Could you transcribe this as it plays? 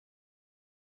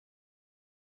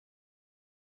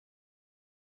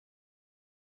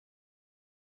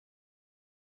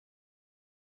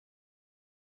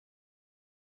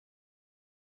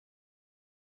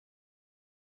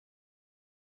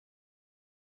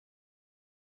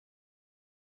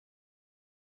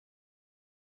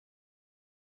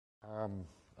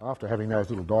After having those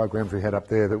little diagrams we had up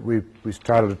there, that we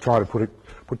started to try to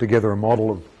put together a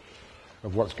model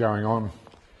of what's going on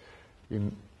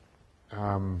in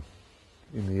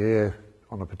the air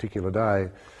on a particular day.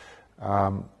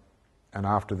 And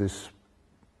after this,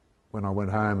 when I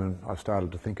went home and I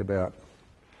started to think about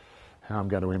how I'm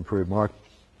going to improve my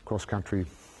cross-country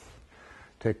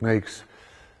techniques,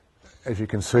 as you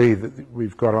can see, that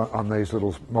we've got on these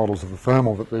little models of the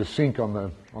thermal that there's sink on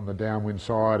the downwind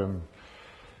side, and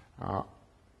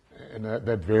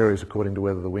that varies according to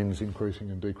whether the wind's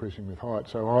increasing and decreasing with height.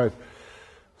 So I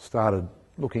started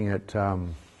looking at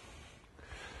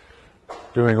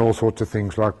doing all sorts of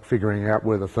things like figuring out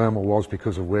where the thermal was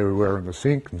because of where we were in the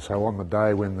sink, and so on the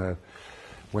day when the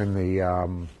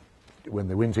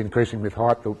wind's increasing with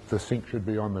height, the sink should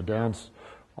be on the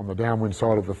downwind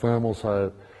side of the thermal.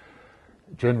 So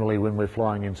generally, when we're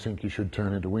flying in sink, you should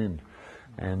turn into wind,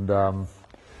 and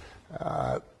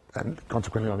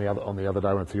consequently on the other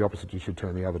day when it's the opposite, you should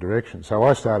turn the other direction. So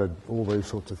I started all these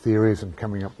sorts of theories and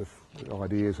coming up with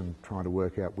ideas and trying to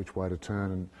work out which way to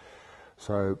turn. And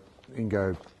so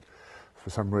Ingo, for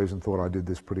some reason, thought I did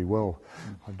this pretty well.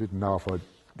 I didn't know if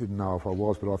I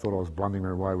was, but I thought I was blundering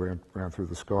my way around through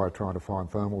the sky trying to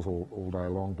find thermals all day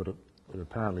long. But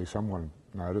apparently someone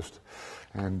noticed,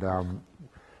 and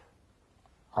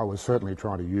I was certainly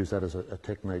trying to use that as a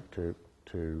technique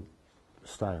to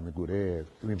stay in the good air,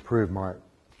 to improve my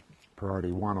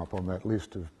priority one up on that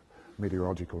list of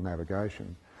meteorological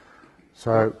navigation.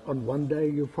 So on one day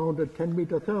you found a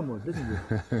 10-meter thermal, didn't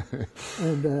you?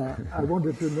 And I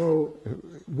wanted to know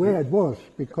where it was,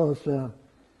 because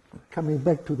coming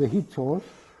back to the heat source,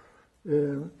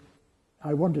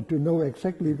 I wanted to know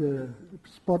exactly the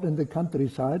spot in the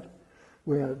countryside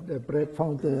where Brett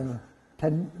found the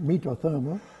 10-meter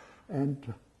thermal,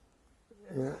 and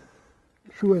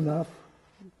sure enough,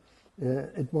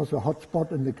 it was a hot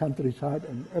spot in the countryside,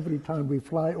 and every time we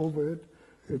fly over it,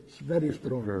 it's very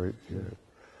strong. Yeah.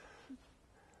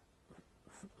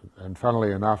 And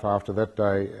funnily enough, after that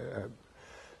day,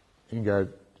 Ingo,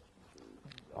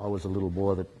 I was a little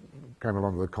boy that came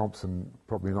along to the comps and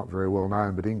probably not very well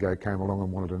known, but Ingo came along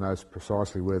and wanted to know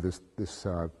precisely where this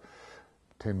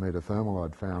 10-metre thermal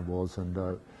I'd found was, and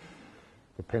the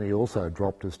penny also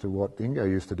dropped as to what Ingo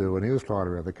used to do when he was flying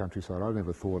around the countryside. I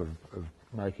never thought of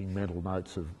making mental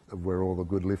notes of where all the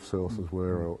good lift sources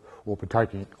were, or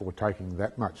taking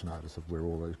that much notice of where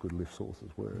all those good lift sources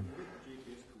were.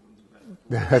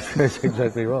 That's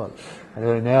exactly right.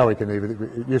 And now we can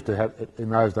it used to have, in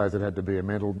those days it had to be a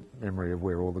mental memory of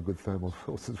where all the good thermal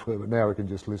sources were, but now we can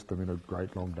just list them in a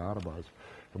great long database.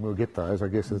 And we'll get those. I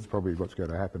guess that's probably what's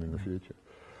going to happen in the future.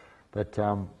 But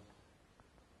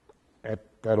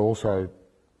that also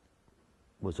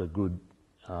was a good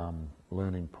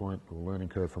learning point or learning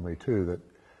curve for me too,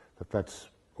 that's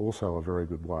also a very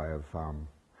good way of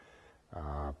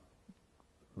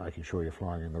making sure you're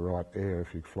flying in the right air.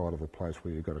 If you fly to the place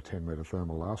where you got a 10-metre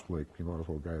thermal last week, you might as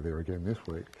well go there again this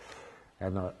week.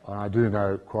 And I do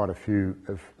know quite a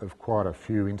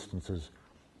few instances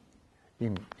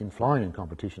in flying in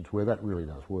competitions where that really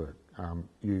does work.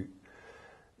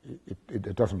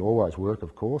 It doesn't always work,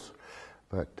 of course,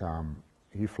 but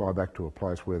you fly back to a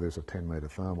place where there's a 10-metre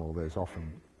thermal, there's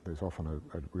often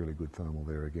a really good thermal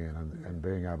there again, and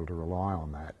being able to rely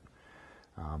on that,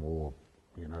 or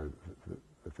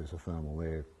that there's a thermal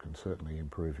there, can certainly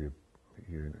improve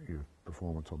your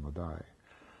performance on the day.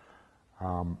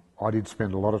 I did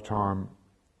spend a lot of time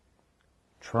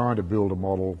trying to build a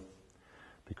model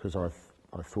because I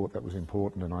thought that was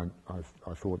important, and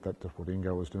I thought that's what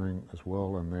Ingo was doing as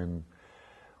well.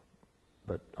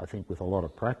 But I think with a lot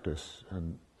of practice,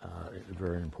 and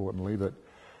very importantly, that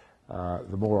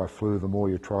the more I flew, the more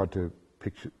you tried to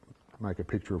make a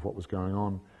picture of what was going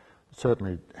on. It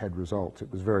certainly had results. It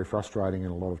was very frustrating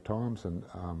in a lot of times, and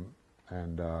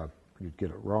you'd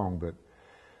get it wrong. But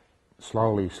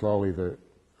slowly,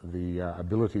 the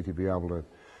ability to be able to,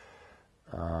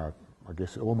 I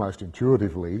guess, almost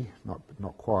intuitively,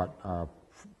 not quite,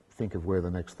 think of where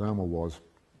the next thermal was,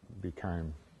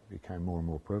 became more and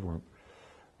more prevalent.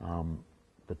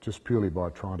 But just purely by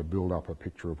trying to build up a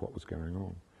picture of what was going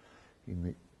on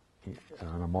in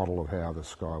a model of how the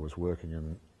sky was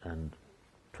working, and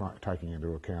taking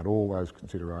into account all those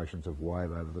considerations of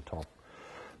wave over the top,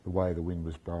 the way the wind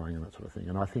was blowing and that sort of thing.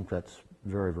 And I think that's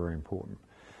very, very important.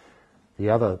 The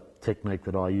other technique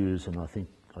that I use, and I think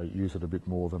I use it a bit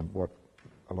more than what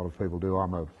a lot of people do,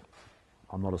 I'm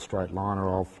not a straight liner.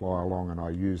 I'll fly along and I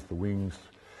use the wings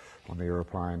on the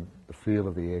aeroplane, the feel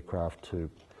of the aircraft to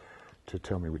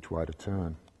tell me which way to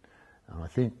turn. And I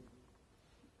think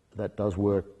that does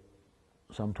work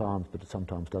sometimes, but it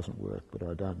sometimes doesn't work. But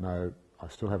I don't know. I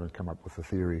still haven't come up with the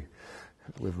theory,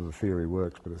 whether the theory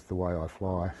works, but it's the way I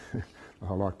fly.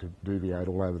 I like to deviate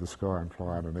all over the sky and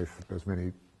fly underneath as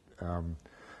many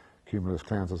cumulus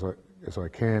clouds as I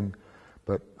can.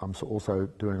 But I'm also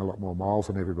doing a lot more miles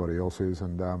than everybody else is,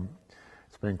 and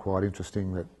it's been quite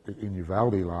interesting that in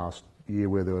Uvalde last year,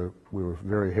 where we were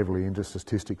very heavily into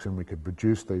statistics and we could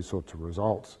produce these sorts of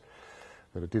results,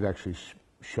 that it did actually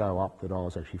show up that I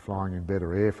was actually flying in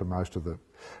better air for most of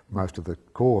the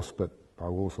course, but I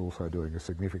was also doing a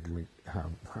significantly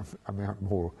amount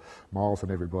more miles than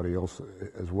everybody else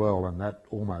as well, and that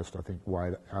almost, I think,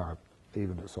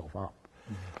 evened itself up.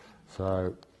 Mm-hmm.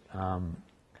 So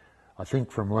I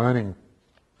think from learning,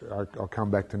 I'll come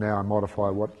back to now and modify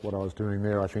what I was doing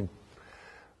there. I think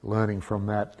learning from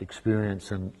that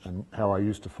experience and how I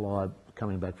used to fly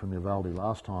coming back from Uvalde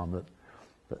last time, that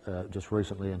just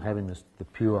recently, and having the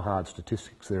pure hard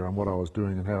statistics there on what I was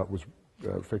doing and how it was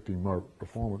affecting my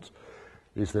performance,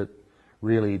 is that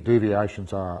really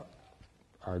deviations are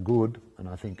good, and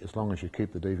I think as long as you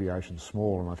keep the deviations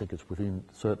small, and I think it's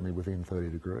certainly within 30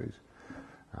 degrees,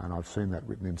 and I've seen that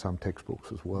written in some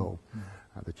textbooks as well,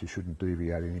 that you shouldn't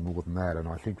deviate any more than that, and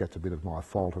I think that's a bit of my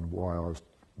fault, and why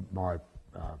my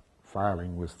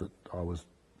failing was that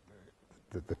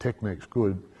the technique's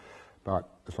good, but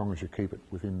as long as you keep it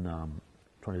within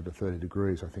 20 to 30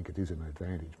 degrees, I think it is an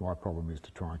advantage. My problem is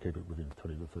to try and keep it within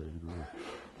 20 to 30 degrees.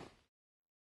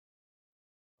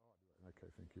 Okay,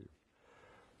 thank you.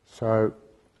 So,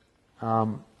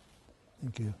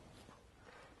 thank you.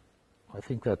 I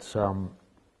think that's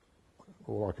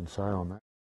all I can say on that.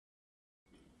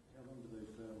 How long do these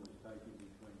thermals take in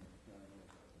between going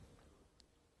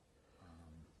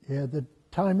off? Yeah, the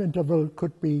time interval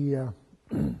could be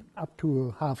up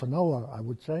to half an hour, I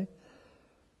would say.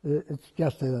 It's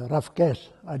just a rough guess,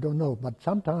 I don't know. But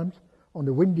sometimes on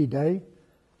a windy day,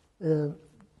 the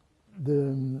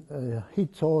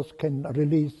heat source can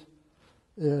release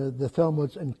the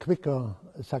thermals in quicker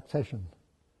succession,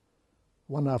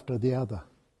 one after the other.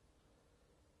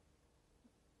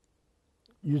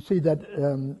 You see that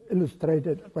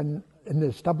illustrated when in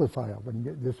the stubble fire, when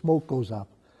the smoke goes up.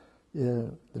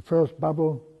 The first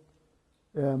bubble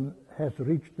has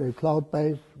reached the cloud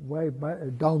base way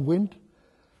downwind,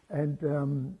 and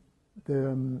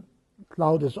the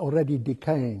cloud is already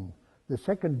decaying. The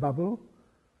second bubble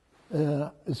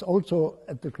is also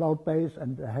at the cloud base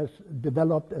and has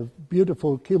developed a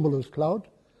beautiful cumulus cloud,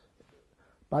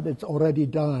 but it's already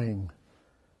dying.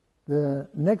 The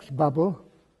next bubble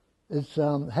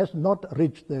has not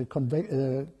reached the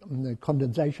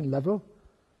condensation level,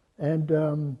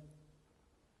 and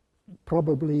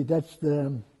probably that's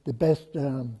the best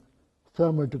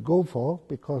thermal to go for,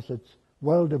 because it's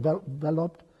well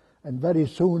developed, and very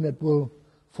soon it will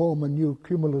form a new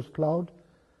cumulus cloud.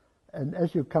 And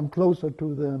as you come closer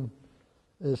to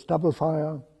the stubble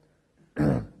fire,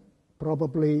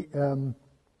 probably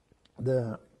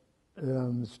the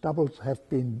stubbles have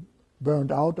been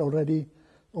burned out already,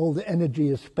 all the energy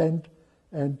is spent,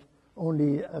 and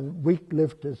only a weak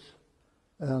lift is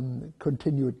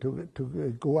continued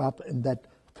to go up in that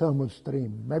thermal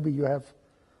stream. Maybe you have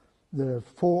the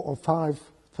 4 or 5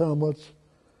 thermals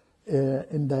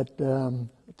in that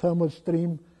thermal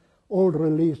stream, all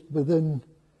released within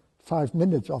 5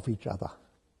 minutes of each other.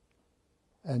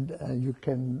 And you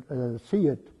can see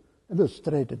it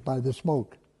illustrated by the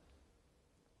smoke.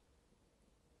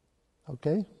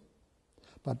 Okay?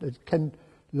 But it can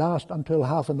last until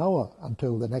half an hour,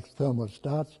 until the next thermal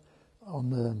starts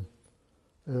on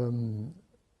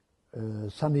a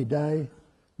sunny day,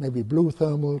 maybe blue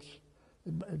thermals.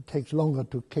 It takes longer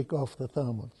to kick off the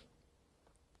thermals.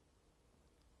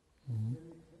 Mm-hmm.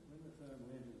 When the thermal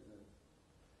enters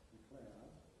the cloud,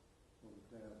 or the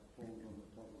cloud falls on the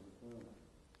top of the thermal,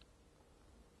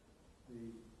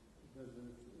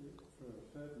 for a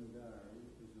certain day,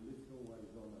 is the lift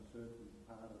always on a certain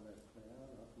part of that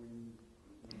cloud, upwind,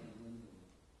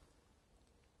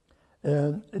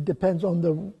 downwind? It depends on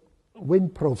the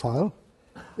wind profile.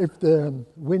 If the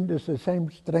wind is the same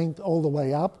strength all the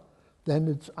way up, then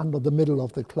it's under the middle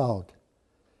of the cloud.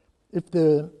 If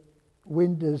the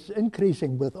wind is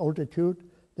increasing with altitude,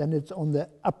 then it's on the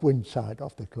upwind side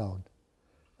of the cloud.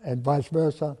 And vice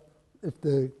versa, if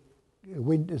the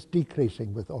wind is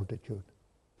decreasing with altitude.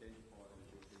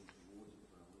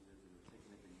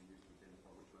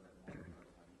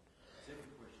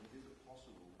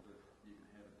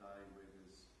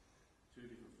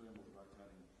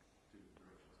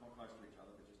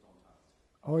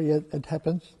 Oh yeah, it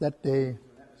happens that they... Is there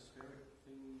an atmospheric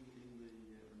thing in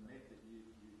the net that you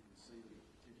can see the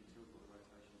tilt or the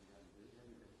rotation you're going to do? How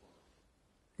do you get it?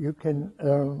 you can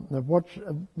watch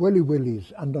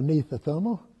willies underneath the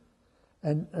thermal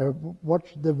and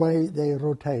watch the way they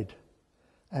rotate.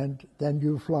 And then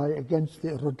you fly against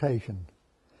the rotation.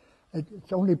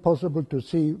 It's only possible to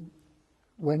see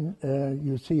when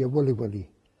you see a willy.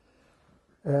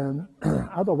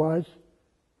 Otherwise,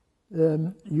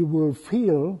 you will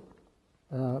feel,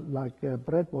 like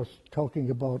Brett was talking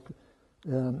about,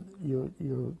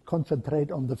 you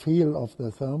concentrate on the feel of the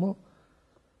thermal.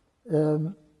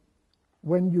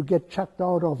 When you get chucked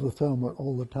out of the thermal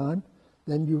all the time,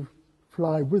 then you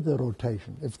fly with the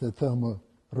rotation if the thermal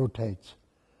rotates.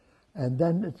 And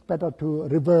then it's better to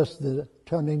reverse the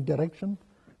turning direction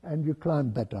and you climb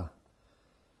better.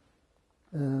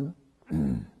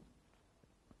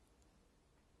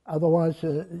 Otherwise,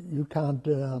 you can't,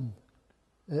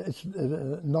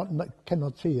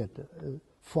 cannot see it.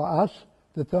 For us,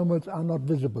 the thermals are not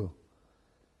visible.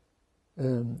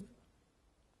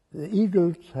 The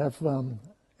eagles have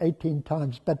 18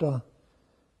 times better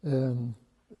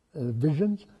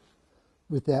visions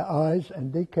with their eyes,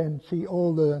 and they can see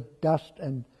all the dust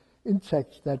and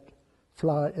insects that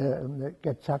fly, that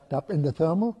get sucked up in the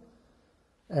thermal,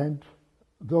 and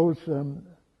those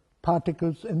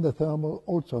particles in the thermal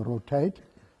also rotate,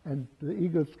 and the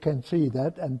eagles can see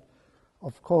that, and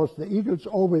of course the eagles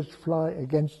always fly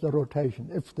against the rotation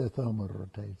if the thermal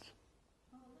rotates.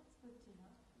 Oh, that's good to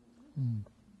know.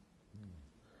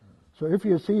 So if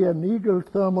you see an eagle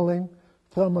thermaling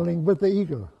with the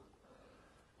eagle,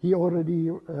 he already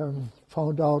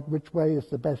found out which way is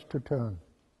the best to turn.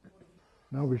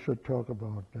 Now we should talk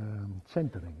about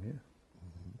centering. Yeah?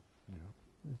 Mm-hmm.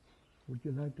 Yeah. Would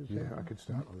you like to say? Yeah, I could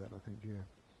start with that, I think, yeah.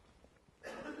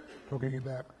 Talking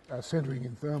about centering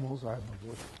in thermals, I have my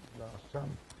voice last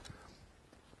time.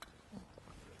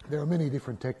 There are many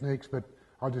different techniques, but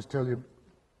I'll just talk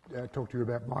to you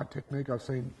about my technique. I've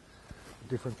seen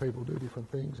different people do different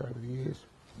things over the years.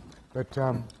 But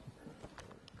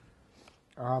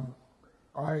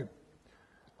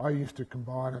I used to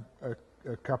combine a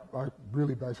couple. I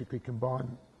really basically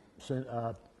combine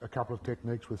a couple of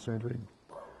techniques with centering,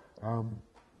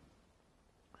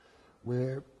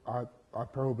 where I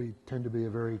probably tend to be a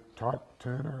very tight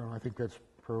turner, and I think that's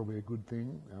probably a good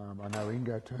thing. I know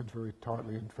Ingo turns very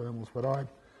tightly in thermals, but I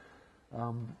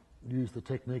use the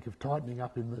technique of tightening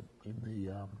up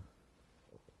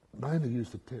mainly use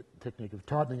the technique of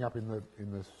tightening up in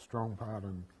the strong part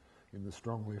and in the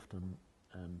strong lift and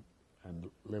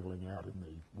levelling out in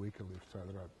the weaker lift, so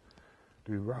that I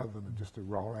do, rather than just a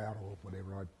roll out or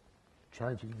whatever, I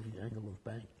changing the angle of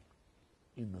bank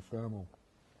in the thermal,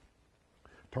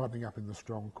 tightening up in the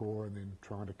strong core and then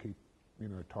trying to keep,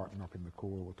 tighten up in the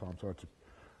core all the time. So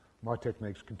my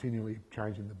technique's continually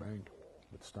changing the bank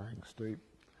but staying steep.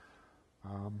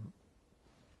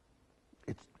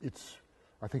 It's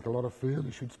I think a lot of feel.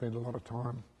 You should spend a lot of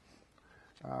time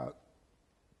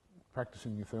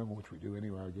practicing your thermal, which we do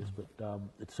anyway, I guess. But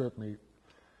it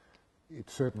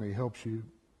certainly helps you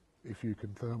if you can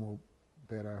thermal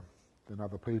better than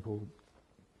other people.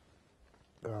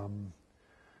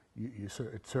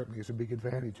 It certainly is a big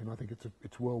advantage, and I think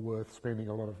it's well worth spending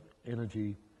a lot of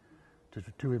energy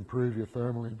to improve your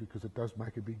thermaling, because it does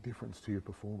make a big difference to your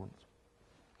performance.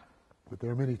 But there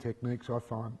are many techniques I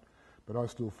find. But I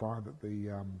still find that the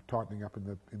tightening up in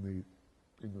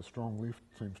the strong lift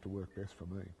seems to work best for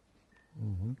me.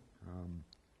 Mm-hmm.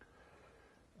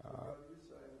 Are you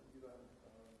saying you don't?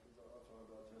 Because I find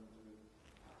I tend to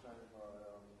change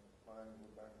my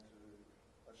angle back to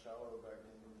a shallower back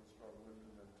into the strong lift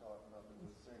and then tighten up in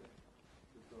the sink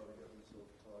to try to get myself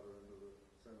tighter into the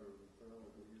centre of the thermal.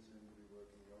 But you seem to be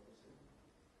working the opposite.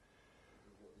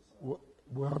 Is what you're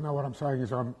saying. Well, no, what I'm saying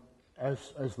is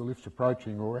as the lift's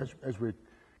approaching, or as we're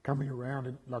coming around,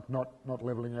 and like not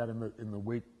levelling out in the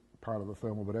weak part of the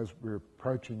thermal, but as we're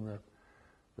approaching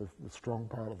the strong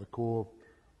part of the core,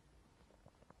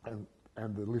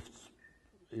 and the lift's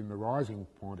in the rising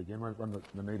point again, when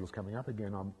the needle's coming up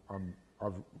again,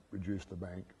 I've reduced the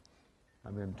bank,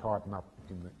 and then tighten up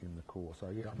in the core. So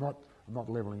yeah, I'm not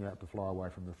levelling out to fly away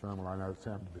from the thermal. I know it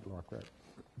sounds a bit like that,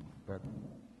 but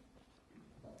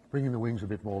bringing the wings a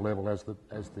bit more level as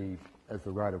the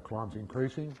rate of climb's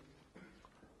increasing,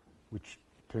 which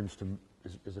tends to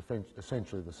is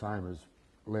essentially the same as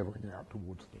levelling out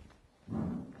towards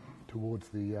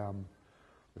the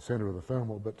centre of the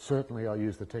thermal. But certainly I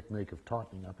use the technique of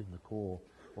tightening up in the core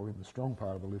or in the strong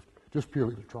part of the lift, just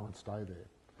purely to try and stay there,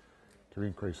 to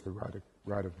increase the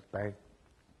rate of bank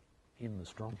in the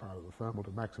strong part of the thermal,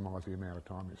 to maximise the amount of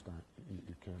time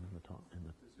you can in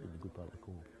the good part of the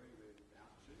core.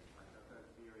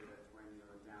 Theory that when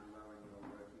you're down low and you're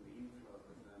working the inflow of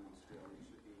the thermal still, you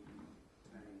should be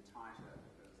turning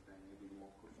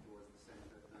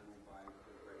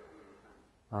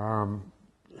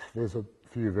There's a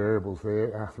few variables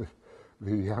there.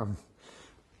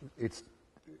 It's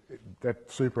that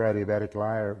superadiabatic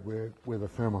layer where the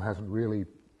thermal hasn't really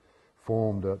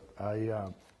formed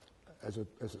as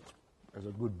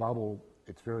a good bubble.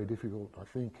 It's very difficult, I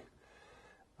think.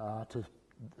 I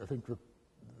think the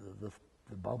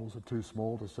bubbles are too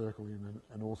small to circle in,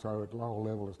 and also at lower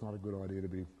level, it's not a good idea to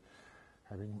be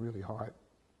having really high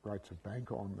rates of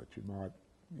bank on that you might,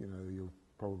 you'll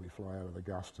probably fly out of the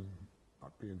gust and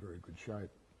not be in very good shape.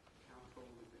 How tall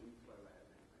is the inflow layer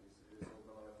then? Is it all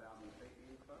below 1,000 feet the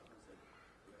inflow?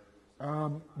 Or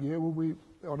is it, Yeah, well,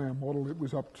 on our model it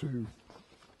was up to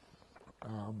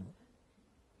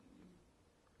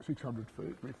 600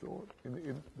 feet, we thought.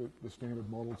 In the standard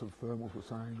models of thermals were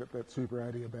saying that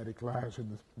superadiabatic layer is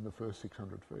in the first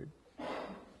 600 feet.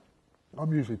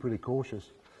 I'm usually pretty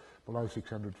cautious below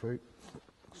 600 feet,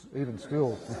 even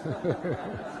still.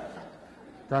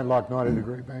 Don't like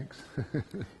 90-degree banks.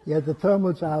 Yeah, the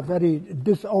thermals are very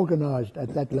disorganized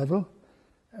at that level,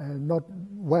 not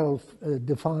well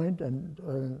defined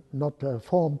and not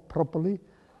formed properly.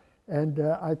 And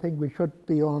I think we should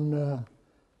be on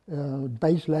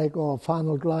base leg or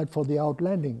final glide for the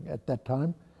outlanding at that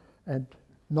time and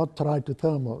not try to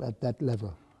thermal at that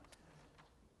level.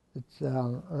 It's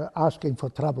asking for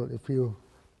trouble if you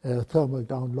thermal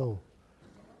down low.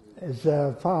 As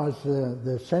far as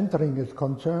the centering is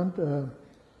concerned,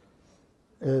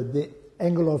 the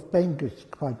angle of bank is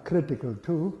quite critical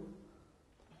too.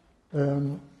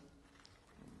 And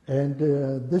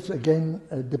this again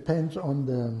depends on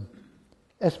the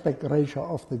aspect ratio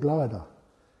of the glider.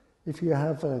 If you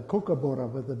have a kookaburra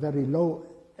with a very low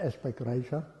aspect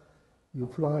ratio, you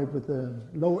fly with a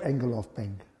low angle of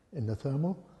bank in the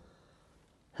thermal.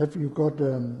 Have you got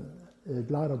a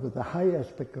glider with a high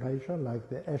aspect ratio, like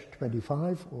the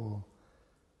S25 or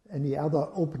any other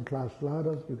open class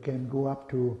gliders, you can go up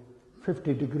to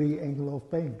 50-degree angle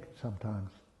of bank sometimes.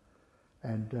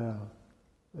 And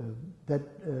that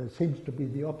seems to be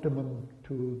the optimum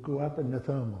to go up in the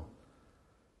thermal.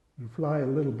 You fly a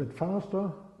little bit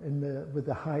faster with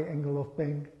a high angle of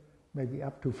bank, maybe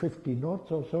up to 50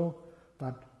 knots or so,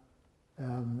 but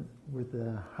with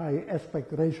a high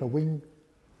aspect ratio wing,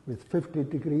 with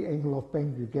 50-degree angle of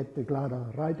bank, you get the glider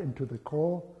right into the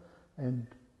core and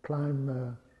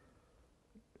climb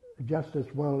just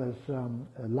as well as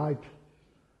a light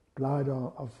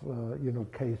glider of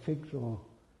K6 or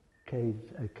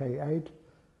K8,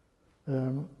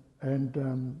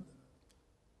 and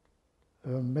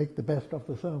make the best of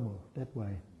the thermal that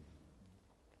way.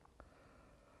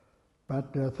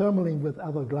 But thermaling with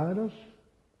other gliders,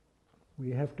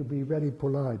 we have to be very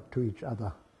polite to each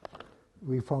other.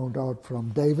 We found out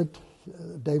from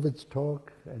David's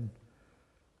talk, and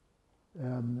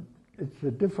it's a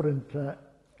different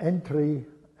entry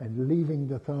and leaving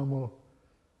the thermal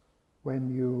when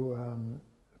you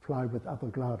fly with other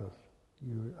gliders.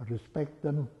 You respect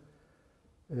them,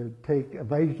 take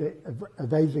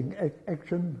evasing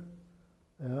action,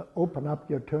 open up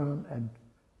your turn, and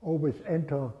always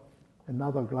enter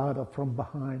another glider from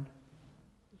behind,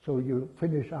 so you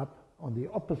finish up on the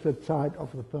opposite side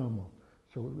of the thermal.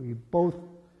 So we both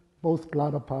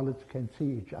glider pilots can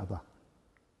see each other.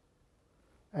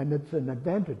 And it's an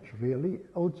advantage, really,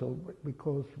 also,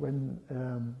 because when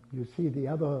you see the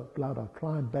other glider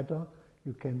climb better,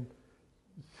 you can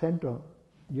center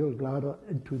your glider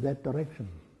into that direction.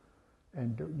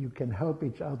 And you can help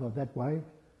each other that way.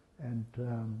 And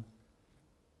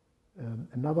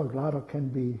another glider can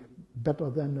be better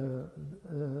than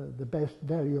the best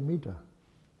variometer.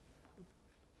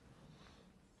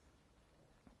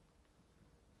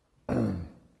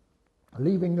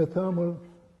 Leaving the thermal,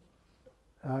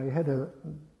 I had a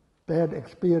bad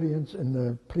experience in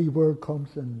the pre-World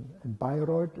Comps in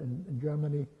Bayreuth in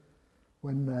Germany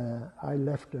when I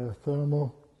left a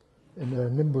thermal in a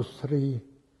Nimbus 3D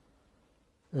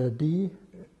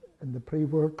in the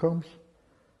pre-World Comps.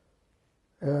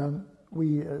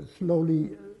 We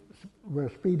slowly were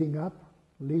speeding up,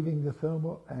 leaving the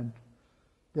thermal, and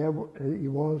there he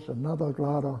was, another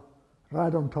glider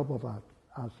right on top of us,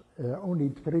 only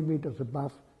 3 meters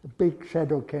above. A big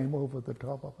shadow came over the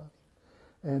top of us,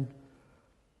 and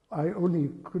I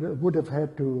only would have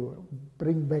had to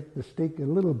bring back the stick a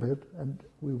little bit, and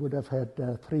we would have had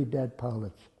 3 dead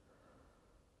pilots.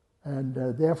 And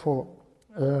therefore,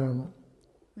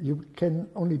 you can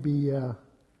only be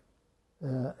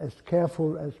as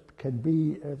careful as can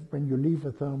be when you leave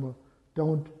a thermal.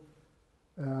 Don't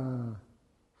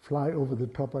fly over the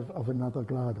top of another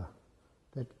glider.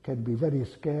 That can be very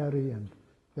scary and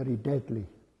very deadly.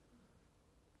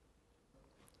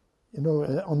 you know,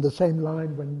 on the same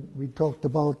line when we talked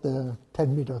about the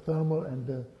 10-meter thermal and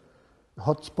the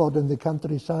hotspot in the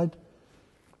countryside,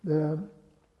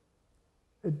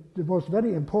 it was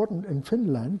very important in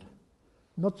Finland,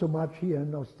 not so much here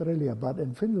in Australia, but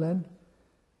in Finland,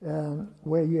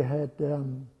 where you had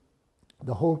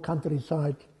the whole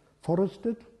countryside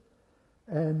forested,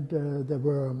 and there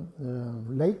were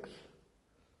lakes.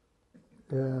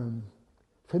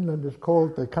 Finland is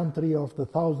called the country of the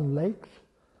 1,000 lakes,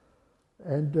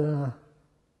 and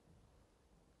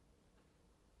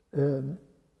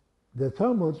the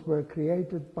thermals were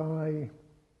created by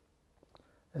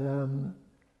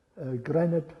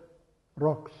granite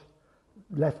rocks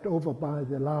left over by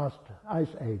the last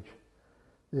ice age.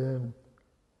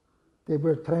 They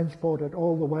were transported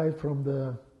all the way from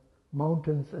the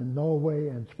mountains in Norway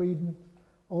and Sweden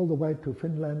all the way to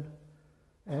Finland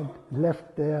and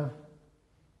left there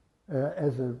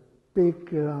as a big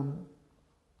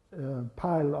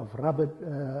pile of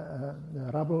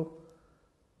rubble,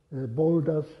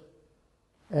 boulders,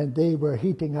 and they were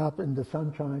heating up in the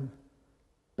sunshine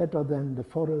better than the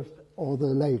forest or the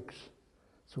lakes.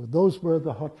 So those were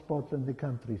the hot spots in the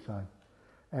countryside.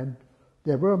 And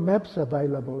there were maps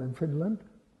available in Finland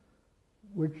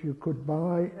which you could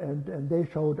buy, and they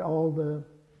showed all the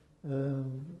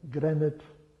granite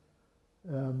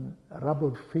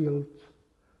rubble fields.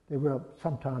 They were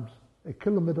sometimes a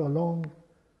kilometer long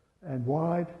and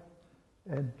wide,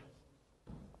 and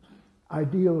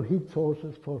ideal heat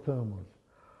sources for thermals.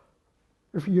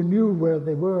 If you knew where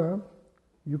they were,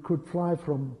 you could fly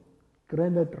from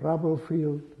granite rubble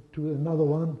field to another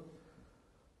one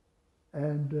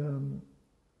and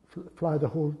fly the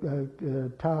whole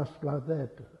task like that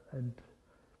and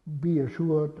be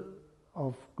assured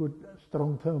of good,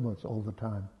 strong thermals all the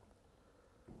time.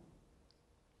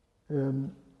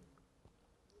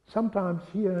 Sometimes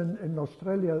here in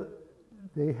Australia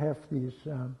they have these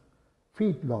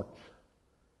feedlots,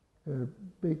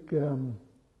 big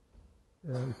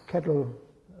cattle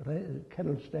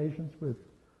stations with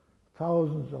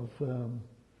thousands of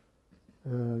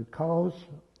cows,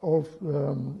 all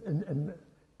in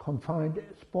confined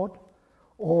spot,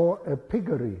 or a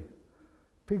piggery.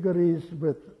 Piggeries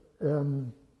with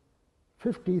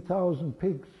 50,000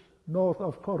 pigs north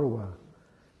of Korowa.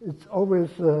 It's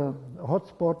always a hot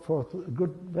spot for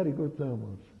very good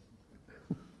thermals.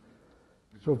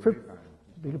 So,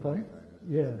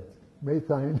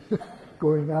 methane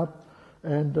going up,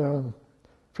 and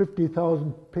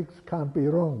 50,000 pigs can't be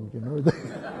wrong, you know.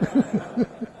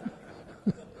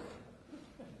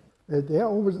 They're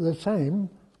always the same.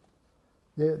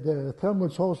 The thermal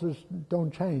sources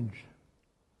don't change.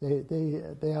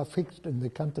 They are fixed in the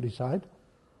countryside.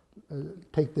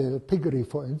 Take the piggery,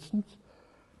 for instance.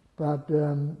 But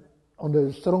on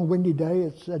a strong windy day,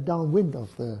 it's downwind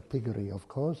of the piggery, of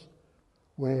course,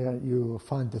 where you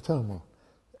find the thermal.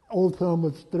 All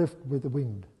thermals drift with the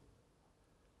wind.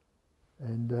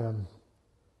 And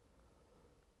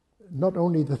not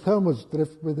only the thermals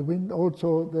drift with the wind,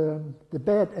 also the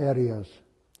bad areas,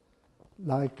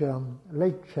 like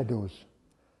lake shadows.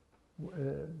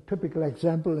 Typical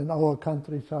example in our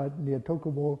countryside near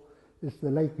Tokovo is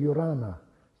the Lake Urana.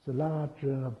 It's a large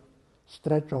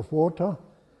stretch of water,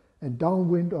 and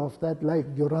downwind of that Lake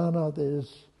Urana there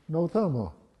is no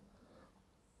thermal.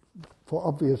 For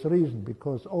obvious reason,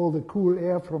 because all the cool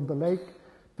air from the lake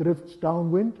drifts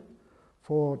downwind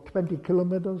for 20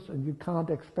 kilometers, and you can't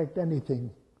expect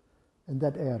anything in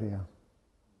that area.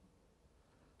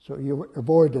 So you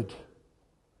avoid it.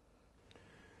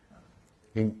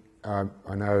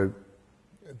 I know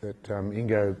that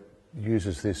Ingo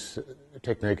uses this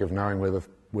technique of knowing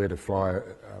where to fly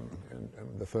and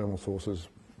the thermal sources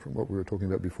from what we were talking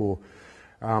about before,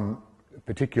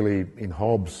 particularly in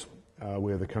Hobbs,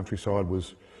 where the countryside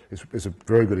is a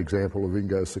very good example of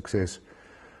Ingo's success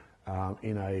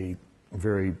in a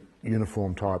very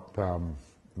uniform type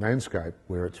landscape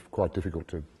where it's quite difficult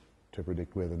to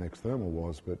predict where the next thermal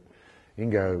was. But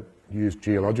Ingo used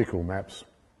geological maps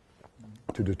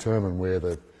to determine where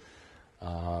the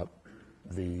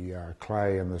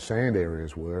clay and the sand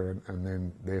areas were, and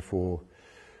then therefore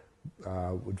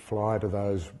would fly to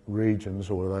those regions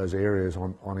or those areas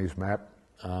on his map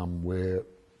where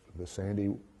the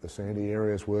sandy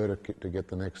areas were to get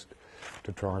the next,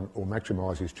 to try and or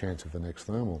maximise his chance of the next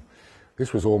thermal.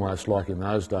 This was almost like in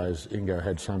those days Ingo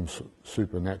had some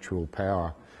supernatural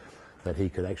power that he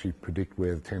could actually predict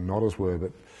where the 10 knotters were,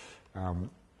 but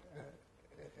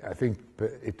I think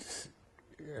it's,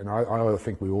 and I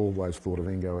think we always thought of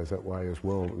Ingo as that way as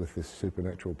well, with this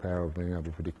supernatural power of being able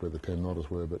to predict where the 10 knotters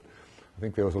were, but I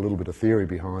think there was a little bit of theory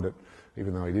behind it,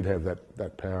 even though he did have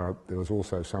that power. There was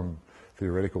also some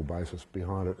theoretical basis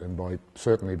behind it, and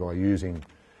certainly by using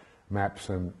maps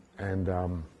and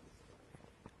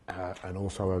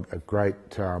also a great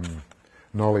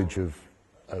knowledge of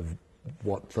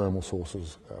what thermal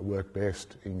sources work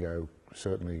best. Ingo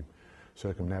certainly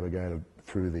circumnavigated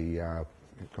through the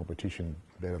competition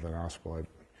better than us by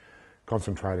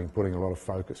concentrating, putting a lot of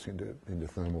focus into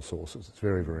thermal sources. It's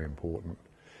very, very important.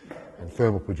 And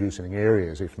thermal producing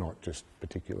areas, if not just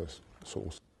particular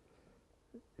sources.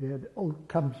 It all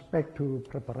comes back to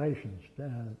preparations.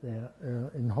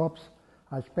 In Hobbs,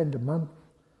 I spent a month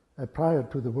prior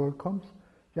to the World Comps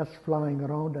just flying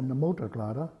around in the motor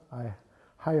glider. I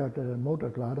hired a motor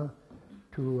glider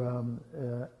to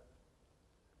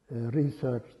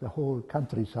research the whole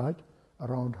countryside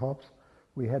around Hobbs.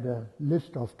 We had a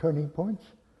list of turning points,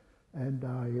 and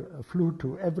I flew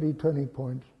to every turning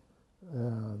point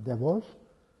there was,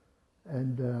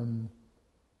 and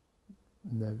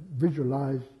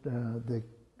visualized the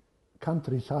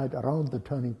countryside around the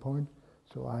turning point,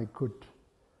 so I could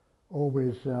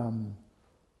always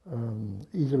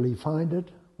easily find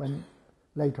it when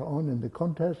later on in the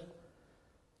contest.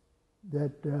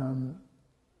 That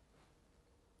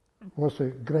was a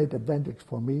great advantage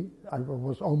for me. I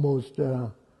was almost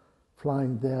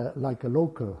flying there like a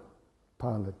local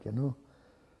pilot, you know.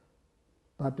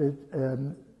 But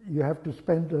you have to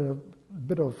spend a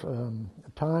bit of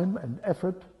time and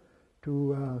effort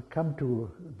to come to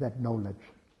that knowledge.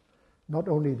 Not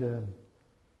only the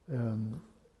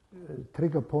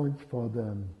trigger points for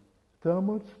the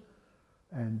thermals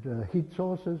and heat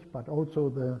sources, but also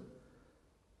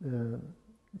the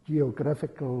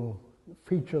geographical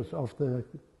features of the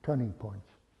turning points.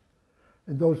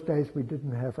 In those days we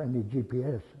didn't have any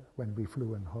GPS when we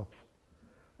flew in Hobbs,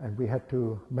 and we had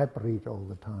to map read all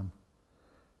the time,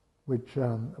 which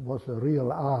was a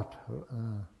real art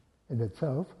in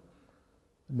itself,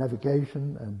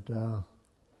 navigation, and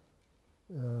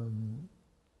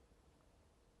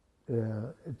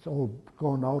it's all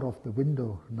gone out of the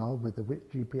window now with the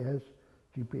GPS.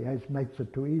 GPS makes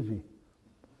it too easy.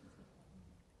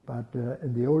 But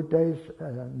in the old days,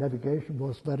 navigation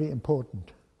was very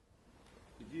important.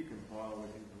 Did you compile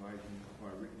this information by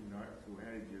written notes, or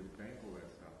how did you bank all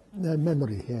that stuff?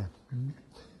 Memory, yeah. Can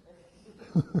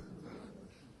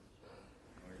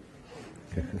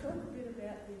you talk a bit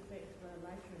about the effect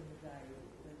later in the day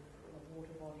with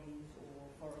water bodies or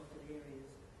forested areas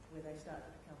where they start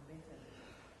to become better?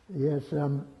 Yes,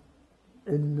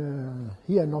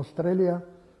 here in Australia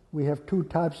we have two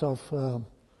types of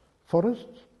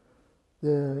forests.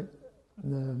 The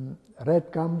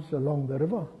red gums along the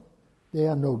river, they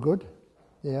are no good.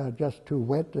 They are just too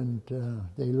wet, and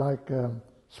they like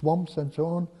swamps and so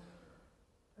on.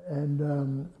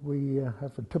 And we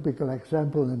have a typical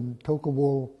example in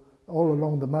Tokawal, all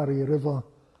along the Murray River.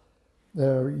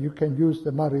 You can use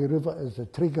the Murray River as a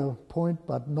trigger point,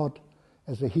 but not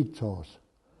as a heat source.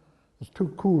 It's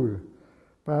too cool.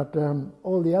 But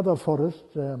all the other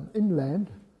forests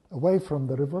inland, away from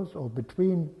the rivers or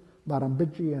between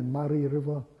Murrumbidgee and Murray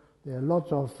River, there are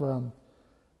lots of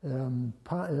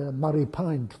Murray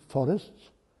pine forests,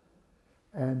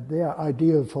 and they are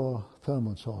ideal for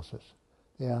thermal sources.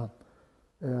 They are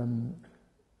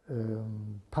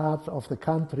parts of the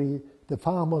country the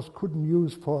farmers couldn't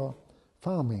use for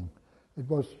farming. It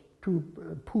was too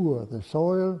poor, the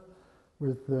soil,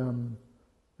 with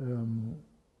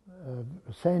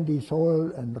sandy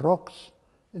soil and rocks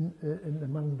in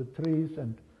among the trees,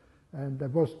 and there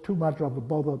was too much of a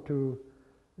bother to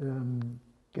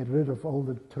get rid of all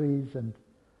the trees, and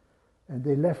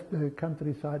they left the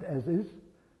countryside as is,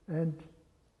 and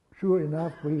sure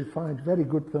enough we find very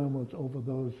good thermals over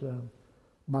those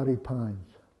Murray pines.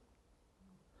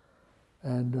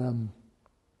 And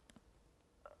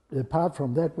apart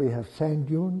from that we have sand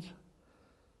dunes.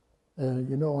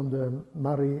 You know, on the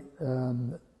Murray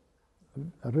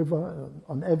River,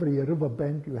 on every river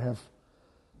bend you have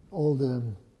all the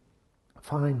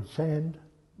fine sand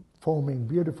forming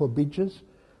beautiful beaches,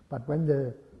 but when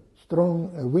the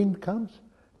strong wind comes,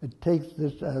 it takes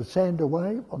this sand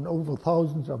away. On over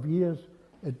thousands of years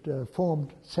it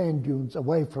formed sand dunes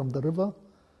away from the river.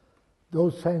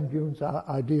 Those sand dunes are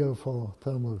ideal for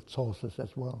thermal sources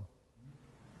as well.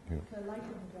 So later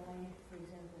in the day, for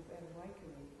example, at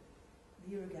Waikerie,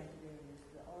 the irrigated areas,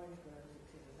 the orange groves,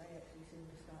 etc., they actually seem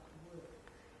to start to work,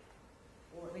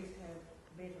 or at least have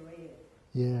better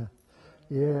air.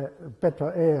 Yeah, better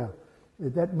air.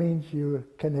 That means you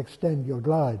can extend your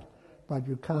glide, but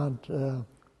you can't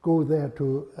go there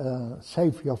to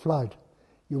save your flight.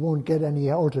 You won't get any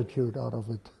altitude out of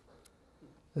it.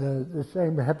 The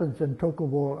same happens in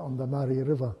Tokawal on the Murray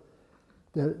River.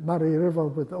 The Murray River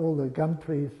with all the gum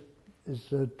trees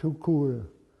is too cool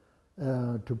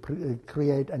to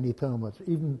create any thermals.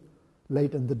 Even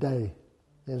late in the day,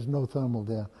 there's no thermal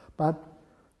there. But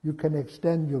you can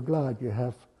extend your glide. You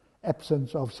have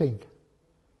absence of sink.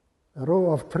 A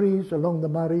row of trees along the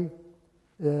Murray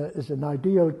is an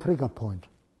ideal trigger point.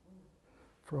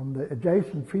 From the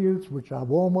adjacent fields, which are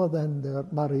warmer than the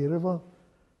Murray River,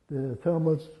 the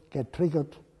thermals get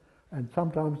triggered, and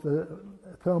sometimes the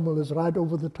thermal is right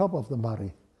over the top of the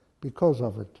Murray because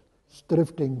of it. It's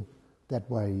drifting that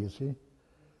way, you see.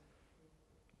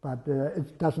 But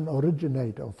it doesn't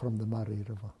originate from the Murray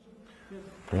River.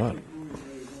 Right. You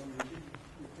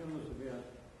tell us about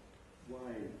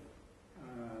wave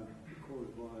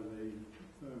caused by the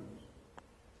thermals.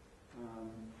 Now,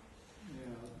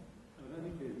 I don't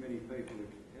think there's many people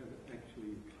that have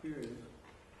actually experienced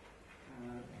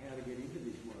how to get into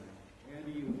this wave. How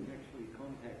do you actually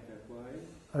contact that wave?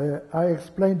 I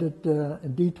explained it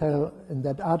in detail in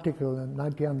that article in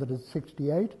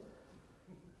 1968.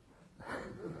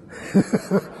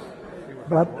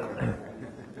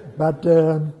 But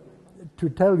to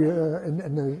tell you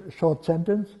in a short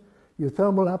sentence, you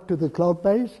thermal up to the cloud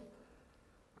base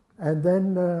and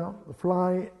then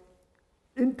fly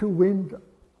into wind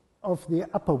of the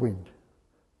upper wind.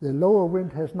 The lower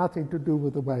wind has nothing to do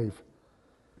with the wave.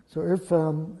 So if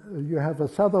you have a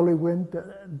southerly wind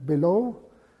below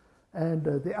and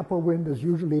the upper wind is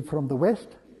usually from the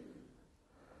west,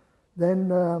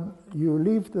 then you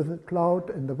leave the cloud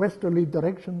in the westerly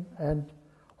direction and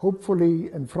hopefully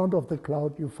in front of the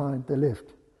cloud you find the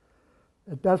lift.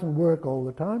 It doesn't work all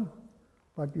the time,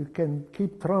 but you can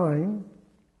keep trying.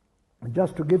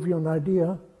 Just to give you an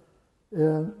idea,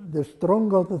 the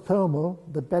stronger the thermal,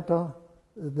 the better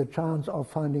the chance of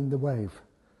finding the wave.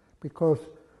 Because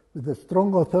with the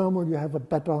stronger thermal you have a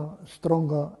better,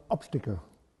 stronger obstacle.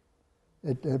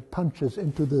 It punches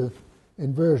into the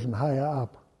inversion higher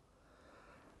up.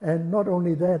 And not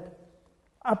only that,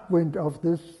 upwind of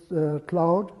this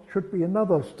cloud should be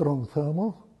another strong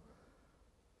thermal,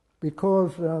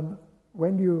 because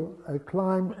when you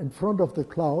climb in front of the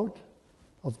cloud,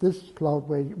 of this cloud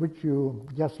which you're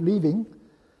just leaving,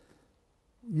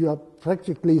 you are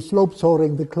practically slope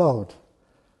soaring the cloud.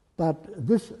 But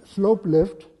this slope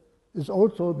lift is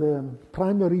also the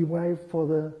primary wave for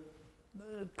the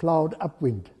cloud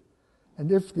upwind.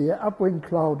 And if the upwind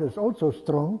cloud is also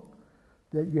strong,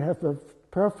 then you have a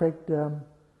perfect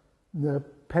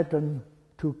pattern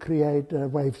to create a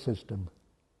wave system.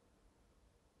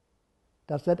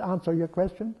 Does that answer your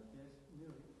question? Yes,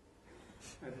 nearly.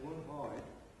 At what height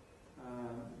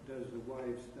does the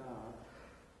wave start?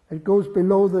 It goes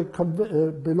below the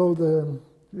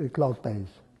cloud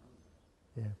base.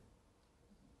 Yeah.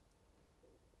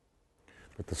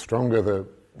 But the stronger the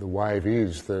wave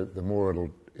is, the more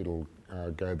it'll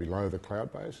go below the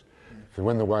cloud base. So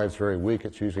when the wave's very weak,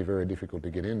 it's usually very difficult to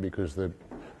get in because the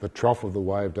trough of the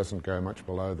wave doesn't go much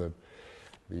below the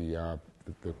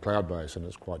cloud base, and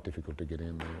it's quite difficult to get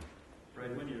in there.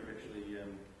 Brad, when you're actually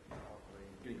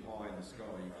getting high in the sky,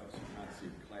 you obviously can't see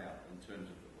the cloud in terms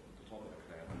of the top of the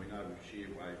cloud. And we know with shear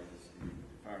wave, if you're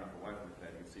far enough away from the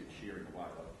cloud, you can see it shearing away,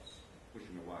 like it's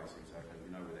pushing away, so it's okay,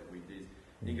 we know where that wind is.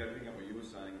 Ingo, picking up what you were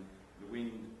saying, the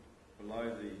wind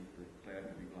below the cloud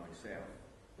will be blowing south,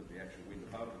 but the actual wind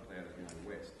above the cloud is going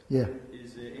west. Yeah.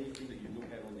 Is there anything that you look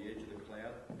at on the edge of the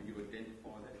cloud that you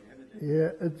identify that you haven't identified?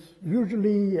 Yeah, it's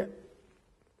usually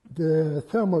the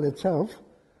thermal itself.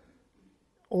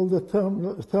 All the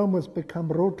thermals become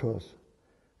rotors.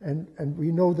 And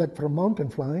we know that from mountain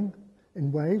flying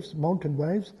in waves, mountain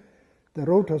waves, the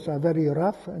rotors are very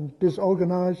rough and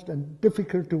disorganized and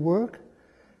difficult to work.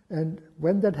 And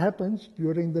when that happens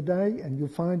during the day and you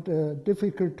find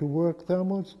difficult to work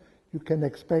thermals, you can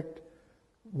expect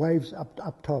waves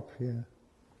up top here.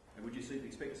 And would you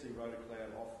expect to see rotor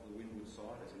cloud off the windward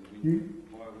side, as in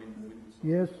the higher windward side?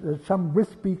 Yes, some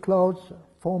wispy clouds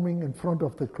forming in front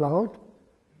of the cloud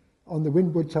on the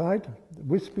windward side,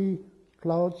 wispy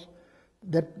clouds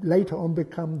that later on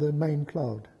become the main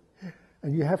cloud.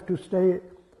 And you have to stay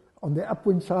on the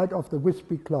upwind side of the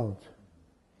wispy clouds.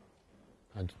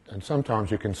 And sometimes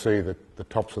you can see the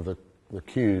tops of the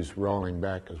cues rolling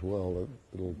back as well.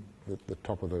 The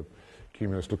top of the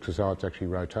cumulus looks as though it's actually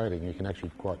rotating. You can actually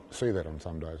quite see that on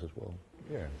some days as well.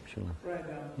 Yeah, sure. Brad,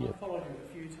 I've followed you a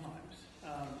few times,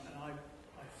 and I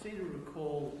seem to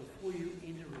recall before you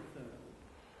enter a thermal,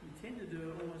 you tend to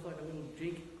do almost like a little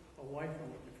jig away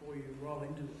from it before you roll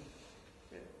into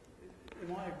it.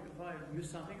 Have I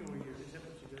missed something, or is that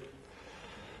what you do?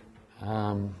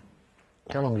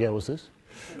 How long ago was this?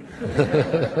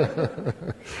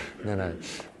 No.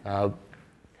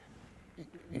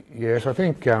 Yes, I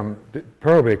think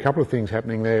probably a couple of things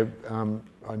happening there.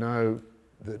 I know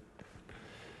that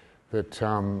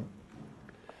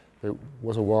there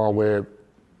was a while where,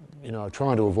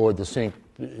 trying to avoid the sink,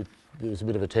 there's a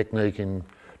bit of a technique in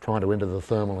trying to enter the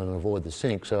thermal and avoid the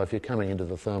sink. So if you're coming into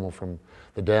the thermal from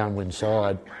the downwind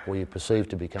side, or you perceive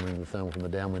to be coming into the thermal from the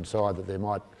downwind side, that there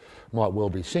might well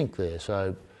be sink there.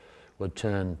 So we'd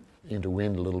turn into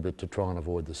wind a little bit to try and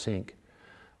avoid the sink.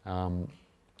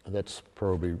 That's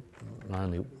probably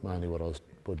mainly what I was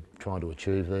trying to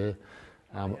achieve there.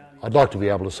 I'd like to be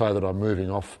able to say that I'm moving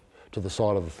off to the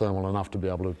side of the thermal enough to be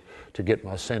able to get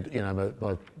my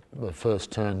my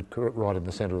first turn right in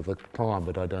the centre of the climb,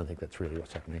 but I don't think that's really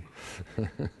what's happening. For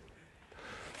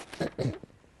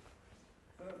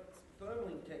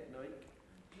thermaling technique,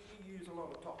 do you use a lot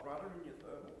of top rudder in your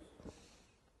thermals?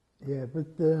 Yeah,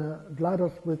 with the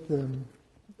gliders with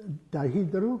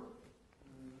dihedral,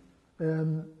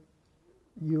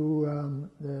 you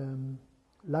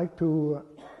like to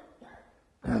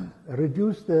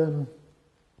reduce the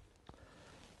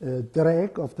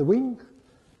drag of the wing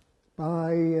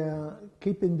by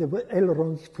keeping the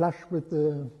ailerons flush with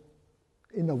the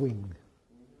inner wing.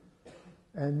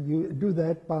 And you do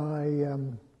that by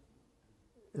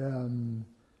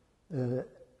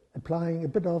applying a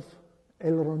bit of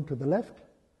aileron to the left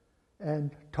and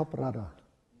top rudder.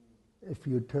 If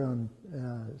you turn,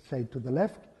 say, to the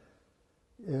left,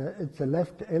 it's a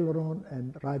left aileron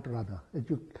and right rudder.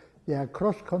 They are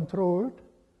cross-controlled.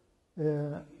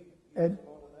 And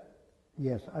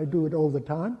yes, I do it all the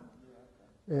time.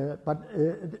 But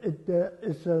it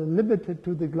is limited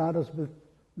to the gliders with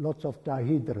lots of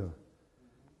dihedral.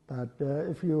 But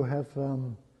if you have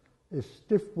a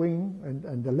stiff wing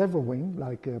and a level wing,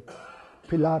 like a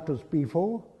Pilatus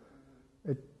B4,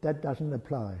 that doesn't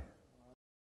apply.